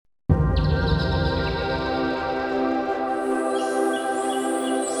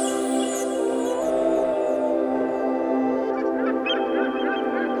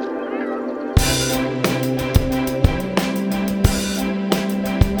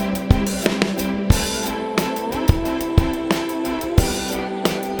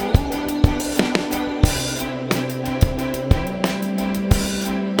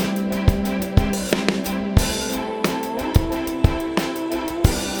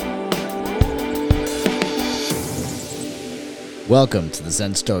Welcome to the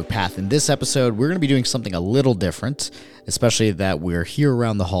Zen Stoic Path. In this episode, we're going to be doing something a little different, especially that we're here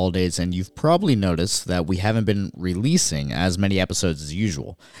around the holidays, and you've probably noticed that we haven't been releasing as many episodes as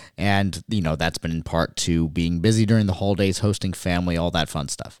usual. And, that's been in part to being busy during the holidays, hosting family, all that fun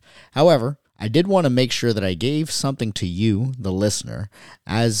stuff. However, I did want to make sure that I gave something to you, the listener,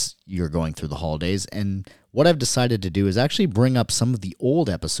 as you're going through the holidays. And what I've decided to do is actually bring up some of the old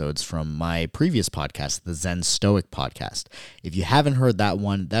episodes from my previous podcast, the Zen Stoic podcast. If you haven't heard that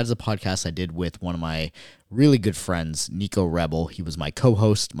one, that is a podcast I did with one of my really good friends, Nico Rebel. He was my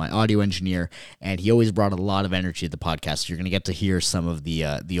co-host, my audio engineer, and he always brought a lot of energy to the podcast. You're going to get to hear some of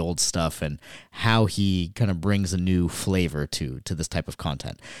the old stuff and how he kind of brings a new flavor to this type of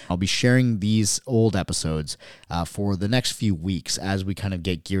content. I'll be sharing these old episodes for the next few weeks as we kind of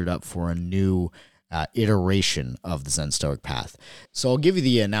get geared up for a new iteration of the Zen Stoic Path. So I'll give you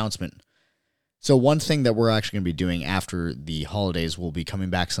the announcement. So one thing that we're actually going to be doing after the holidays, we'll be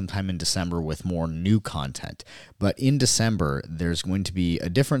coming back sometime in December with more new content. But in December, there's going to be a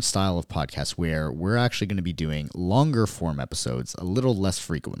different style of podcast where we're actually going to be doing longer form episodes a little less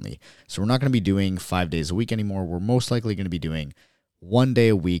frequently. So we're not going to be doing 5 days a week anymore. We're most likely going to be doing 1 day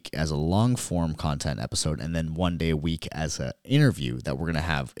a week as a long form content episode, and then 1 day a week as an interview that we're going to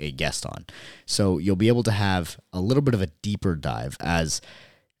have a guest on. So you'll be able to have a little bit of a deeper dive, as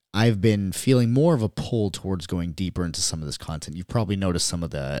I've been feeling more of a pull towards going deeper into some of this content. You've probably noticed some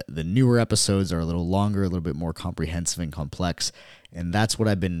of the newer episodes are a little longer, a little bit more comprehensive and complex, and that's what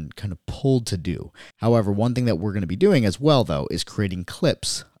I've been kind of pulled to do. However, one thing that we're going to be doing as well, though, is creating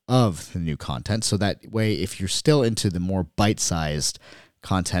clips of the new content, so that way if you're still into the more bite-sized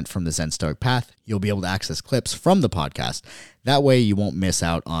content from the Zen Stoic Path, you'll be able to access clips from the podcast. That way you won't miss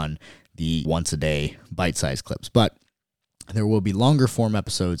out on the once-a-day bite-sized clips. But there will be longer form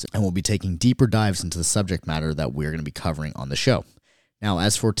episodes, and we'll be taking deeper dives into the subject matter that we're going to be covering on the show. Now,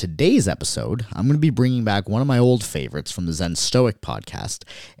 as for today's episode, I'm going to be bringing back one of my old favorites from the Zen Stoic podcast,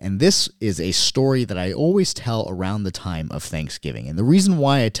 and this is a story that I always tell around the time of Thanksgiving. And the reason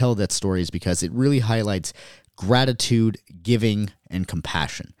why I tell that story is because it really highlights gratitude, giving, and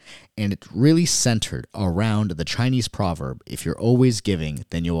compassion. And it's really centered around the Chinese proverb, if you're always giving,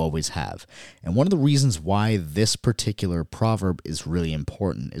 then you'll always have. And one of the reasons why this particular proverb is really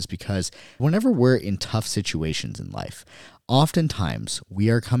important is because whenever we're in tough situations in life, oftentimes we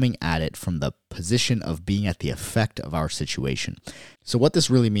are coming at it from the position of being at the effect of our situation. So what this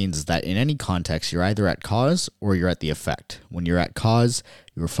really means is that in any context, you're either at cause or you're at the effect. When you're at cause,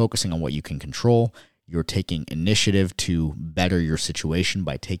 you're focusing on what you can control. You're taking initiative to better your situation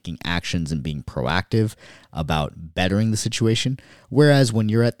by taking actions and being proactive about bettering the situation. Whereas when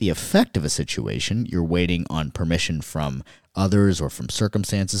you're at the effect of a situation, you're waiting on permission from others or from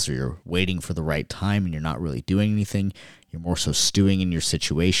circumstances, or you're waiting for the right time and you're not really doing anything. You're more so stewing in your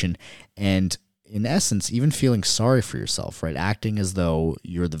situation and, in essence, even feeling sorry for yourself, right? Acting as though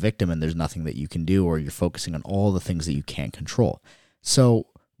you're the victim and there's nothing that you can do, or you're focusing on all the things that you can't control. So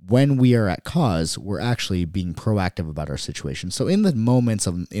when we are at cause, we're actually being proactive about our situation. So in the moments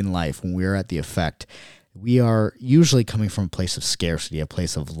in life when we are at the effect, we are usually coming from a place of scarcity, a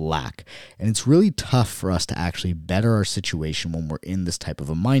place of lack. And it's really tough for us to actually better our situation when we're in this type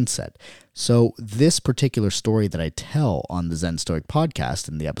of a mindset. So this particular story that I tell on the Zen Stoic podcast,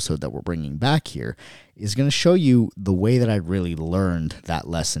 in the episode that we're bringing back here, is going to show you the way that I really learned that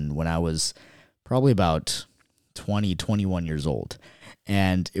lesson when I was probably about 20, 21 years old.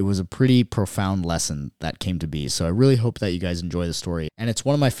 And it was a pretty profound lesson that came to be. So I really hope that you guys enjoy the story. And it's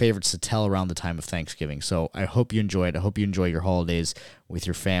one of my favorites to tell around the time of Thanksgiving. So I hope you enjoy it. I hope you enjoy your holidays with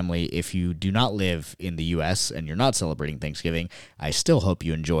your family. If you do not live in the U.S. and you're not celebrating Thanksgiving, I still hope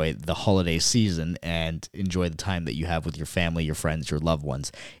you enjoy the holiday season and enjoy the time that you have with your family, your friends, your loved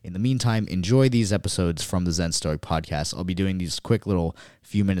ones. In the meantime, enjoy these episodes from the Zen Stoic podcast. I'll be doing these quick little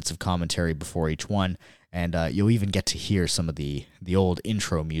few minutes of commentary before each one. And you'll even get to hear some of the old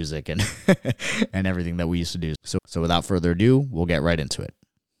intro music and and everything that we used to do. So without further ado, we'll get right into it.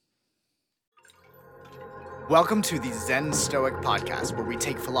 Welcome to the Zen Stoic podcast, where we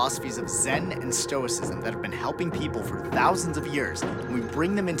take philosophies of Zen and Stoicism that have been helping people for thousands of years, and we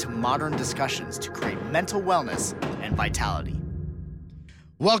bring them into modern discussions to create mental wellness and vitality.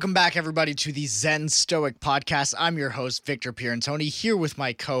 Welcome back, everybody, to the Zen Stoic podcast. I'm your host, Victor Pierantoni, here with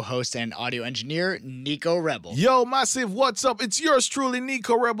my co-host and audio engineer, Nico Rebel. Yo, Massive, what's up? It's yours truly,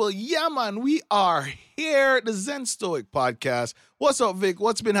 Nico Rebel. Yeah, man, we are here at the Zen Stoic podcast. What's up, Vic?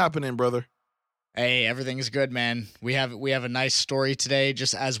 What's been happening, brother? Hey, everything's good, man. We have a nice story today,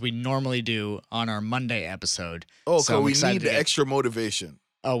 just as we normally do on our Monday episode. Oh, so we need the extra motivation.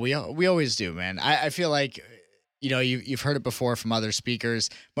 Oh, we always do, man. I feel like you've heard it before from other speakers.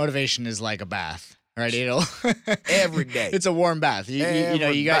 Motivation is like a bath, right? Every day. It's a warm bath.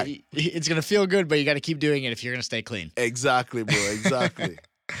 Every It's going to feel good, but you got to keep doing it if you're going to stay clean. Exactly, bro. Exactly.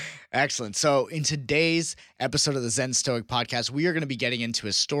 Excellent. So in today's episode of the Zen Stoic podcast, we are going to be getting into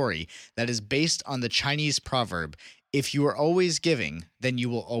a story that is based on the Chinese proverb, if you are always giving, then you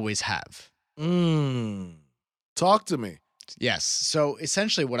will always have. Talk to me. Yes. So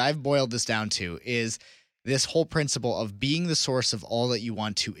essentially what I've boiled this down to is this whole principle of being the source of all that you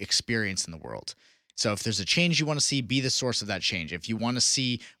want to experience in the world. So if there's a change you want to see, be the source of that change. If you want to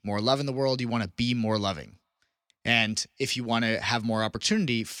see more love in the world, you want to be more loving. And if you want to have more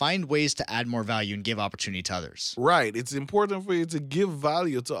opportunity, find ways to add more value and give opportunity to others. Right. It's important for you to give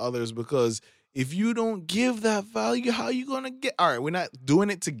value to others, because if you don't give that value, how are you going to get? All right, we're not doing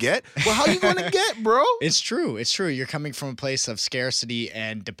it to get, but how are you going to get, bro? It's true. It's true. You're coming from a place of scarcity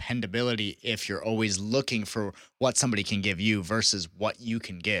and dependability if you're always looking for what somebody can give you versus what you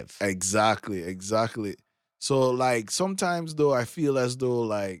can give. Exactly. So, like, sometimes, though, I feel as though,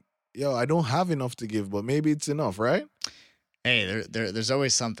 like, yo, I don't have enough to give, but maybe it's enough, right? Hey, there's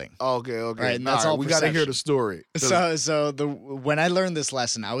always something. Okay. Right, and that's all we got to hear the story. When I learned this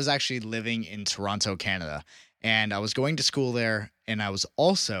lesson, I was actually living in Toronto, Canada, and I was going to school there, and I was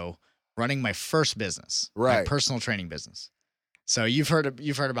also running my first business, my personal training business. So you've heard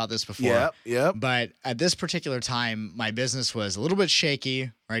about this before. Yep. But at this particular time, my business was a little bit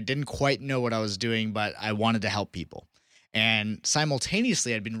shaky, right? Didn't quite know what I was doing, but I wanted to help people. And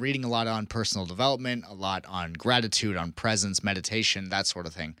simultaneously, I'd been reading a lot on personal development, a lot on gratitude, on presence, meditation, that sort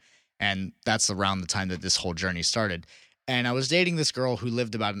of thing. And that's around the time that this whole journey started. And I was dating this girl who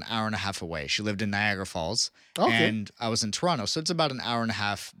lived about an hour and a half away. She lived in Niagara Falls. Okay. And I was in Toronto. So it's about an hour and a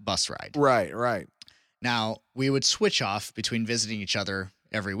half bus ride. Right. Now, we would switch off between visiting each other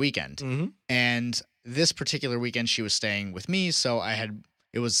every weekend. Mm-hmm. And this particular weekend, she was staying with me. So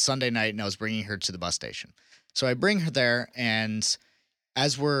it was Sunday night, and I was bringing her to the bus station. So I bring her there, and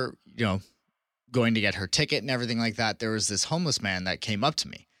as we're, going to get her ticket and everything like that, there was this homeless man that came up to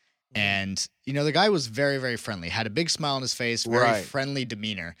me. And, the guy was very, very friendly, had a big smile on his face, very friendly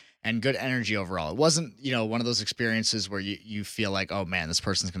demeanor, and good energy overall. It wasn't, one of those experiences where you feel like, oh, man, this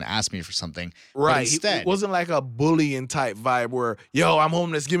person's going to ask me for something. Right. But instead, it wasn't like a bullying type vibe where, yo, I'm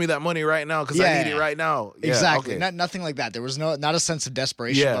homeless, give me that money right now because I need it right now. Yeah, exactly. Okay. Nothing like that. There was not a sense of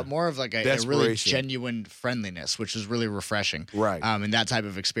desperation, but more of like a really genuine friendliness, which was really refreshing. Right. In that type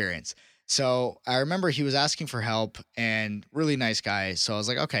of experience. So I remember he was asking for help, and really nice guy. So I was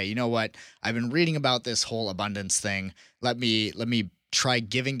like, okay, you know what? I've been reading about this whole abundance thing. Let me try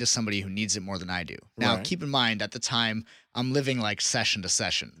giving to somebody who needs it more than I do. Now, keep in mind, at the time, I'm living like session to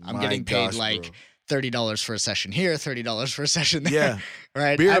session. I'm getting paid $30 for a session here, $30 for a session there. Yeah.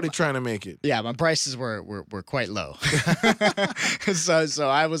 Right. Barely trying to make it. Yeah, my prices were quite low. So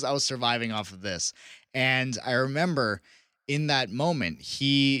I was surviving off of this. And I remember in that moment,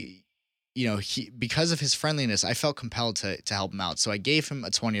 he because of his friendliness, I felt compelled to help him out. So I gave him a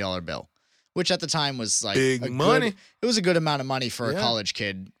 $20 bill, which at the time was like big money. It was a good amount of money for a college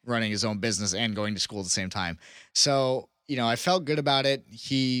kid running his own business and going to school at the same time. So, I felt good about it.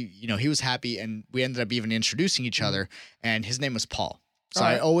 He was happy, and we ended up even introducing each other, and his name was Paul. So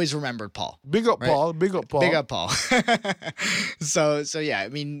I always remembered Paul. Big up, Paul. Big up, Paul. Big up, Paul. So yeah, I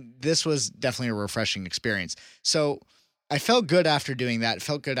mean, this was definitely a refreshing experience. So I felt good after doing that.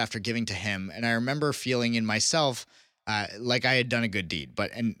 Felt good after giving to him. And I remember feeling in myself like I had done a good deed,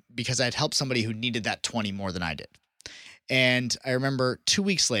 and because I had helped somebody who needed that 20 more than I did. And I remember 2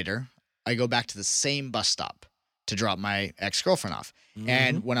 weeks later, I go back to the same bus stop to drop my ex-girlfriend off. Mm-hmm.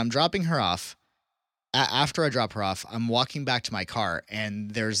 And when I'm dropping her off, after I drop her off, I'm walking back to my car,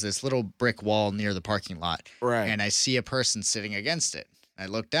 and there's this little brick wall near the parking lot. Right. And I see a person sitting against it. I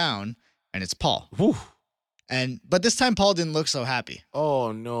look down, and it's Paul. Whew. But this time Paul didn't look so happy.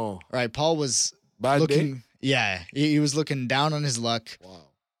 Oh no! Right, Paul was Bad looking. Day? Yeah, he was looking down on his luck.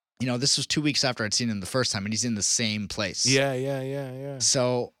 Wow. This was 2 weeks after I'd seen him the first time, and he's in the same place. Yeah.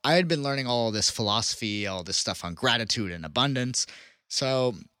 So I had been learning all this philosophy, all this stuff on gratitude and abundance.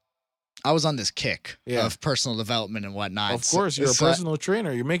 So I was on this kick of personal development and whatnot. Of course, you're a personal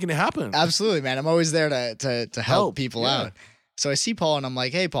trainer. You're making it happen. Absolutely, man. I'm always there to help people out. So I see Paul, and I'm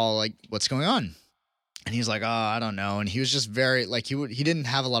like, hey, Paul, like, what's going on? And he's like, oh, I don't know. And he was just very, like, he didn't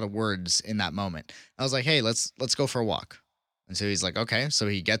have a lot of words in that moment. I was like, hey, let's go for a walk. And so he's like, okay. So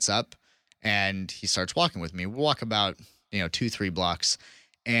he gets up and he starts walking with me. We walk about, 2-3 blocks.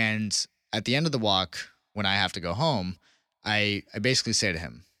 And at the end of the walk, when I have to go home, I basically say to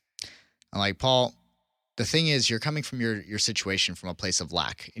him, I'm like, Paul, the thing is, you're coming from your situation from a place of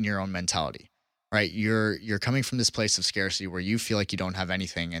lack in your own mentality. right? You're coming from this place of scarcity where you feel like you don't have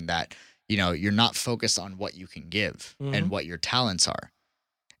anything, and that, you're not focused on what you can give and what your talents are.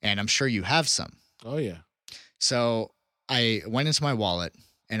 And I'm sure you have some. Oh, yeah. So I went into my wallet,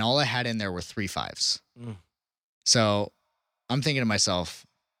 and all I had in there were 3 5s. So I'm thinking to myself,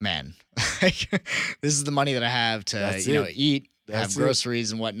 man, this is the money that I have to, eat, have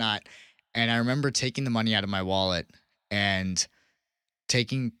groceries and whatnot. And I remember taking the money out of my wallet and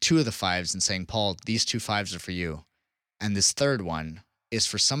taking 2 of the 5s and saying, Paul, these 2 5s are for you. And this third one is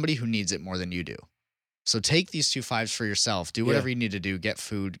for somebody who needs it more than you do. So take these 2 5s for yourself. Do whatever you need to do. Get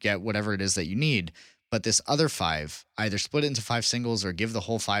food, get whatever it is that you need. But this other 5, either split it into 5 singles or give the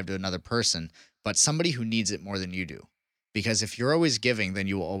whole 5 to another person, but somebody who needs it more than you do. Because if you're always giving, then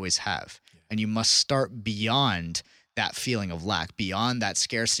you will always have. And you must start beyond that feeling of lack, beyond that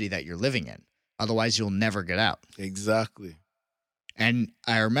scarcity that you're living in. Otherwise, you'll never get out. Exactly. And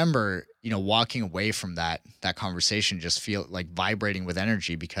I remember, walking away from that conversation, just feel like vibrating with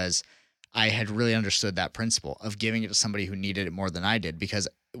energy, because I had really understood that principle of giving it to somebody who needed it more than I did. Because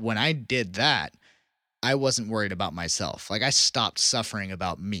when I did that, I wasn't worried about myself. Like, I stopped suffering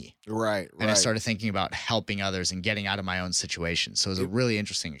about me. Right. And I started thinking about helping others and getting out of my own situation. So it was a really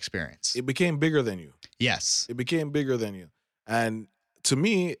interesting experience. It became bigger than you. Yes. It became bigger than you. And to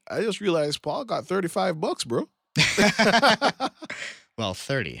me, I just realized Paul got $35, bro. Well,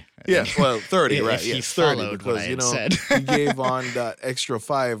 30. Yeah, well, 30, right? He Yes, 30, followed because, what I had said. he gave on that extra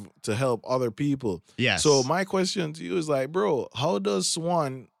 5 to help other people. Yes. So my question to you is like, bro, how does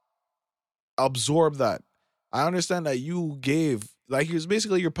one absorb that? I understand that you gave, like, it's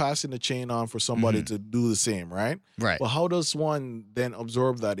basically you're passing the chain on for somebody to do the same, right? Right. But how does one then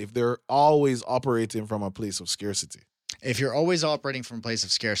absorb that if they're always operating from a place of scarcity? If you're always operating from a place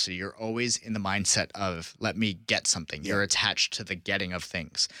of scarcity, you're always in the mindset of, let me get something. You're attached to the getting of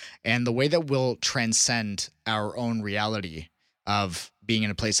things. And the way that we'll transcend our own reality of being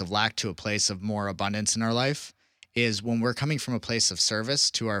in a place of lack to a place of more abundance in our life is when we're coming from a place of service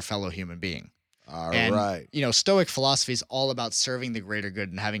to our fellow human being. All right. Stoic philosophy is all about serving the greater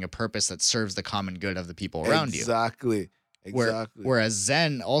good and having a purpose that serves the common good of the people around you. Exactly. Whereas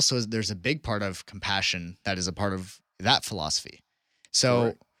Zen also, there's a big part of compassion that is a part of that philosophy.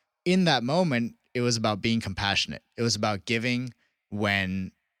 So in that moment, it was about being compassionate. It was about giving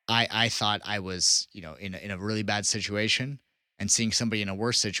when I thought I was, in a really bad situation, and seeing somebody in a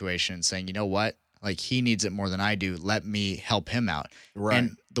worse situation and saying, you know what? Like, he needs it more than I do. Let me help him out. Right.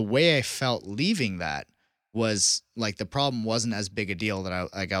 And the way I felt leaving that was like, the problem wasn't as big a deal that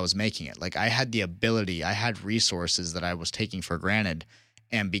I was making it. Like, I had the ability, I had resources that I was taking for granted.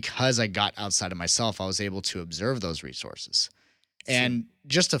 And because I got outside of myself, I was able to observe those resources. And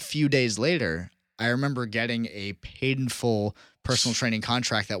just a few days later, I remember getting a painful personal training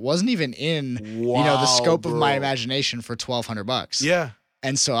contract that wasn't even in, the scope of my imagination for $1,200. Yeah.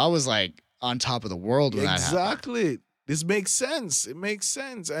 And so I was like on top of the world when that happened. Exactly. This makes sense. It makes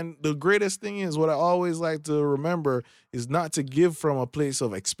sense. And the greatest thing is, what I always like to remember is not to give from a place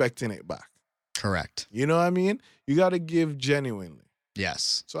of expecting it back. Correct. You know what I mean? You got to give genuinely.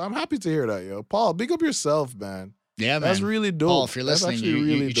 Yes. So I'm happy to hear that, yo. Paul, big up yourself, man. Yeah, man. That's really dope. Paul, if you're listening,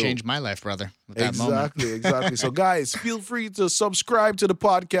 you dope. changed my life, brother, with that moment. Exactly. So, guys, feel free to subscribe to the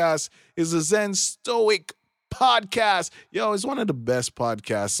podcast. It's a Zen Stoic podcast. Yo, it's one of the best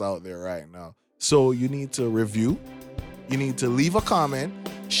podcasts out there right now. So you need to review. You need to leave a comment.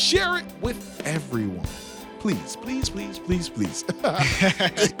 Share it with everyone. Please, please, please, please, please.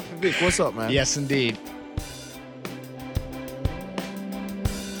 Vic, what's up, man? Yes, indeed.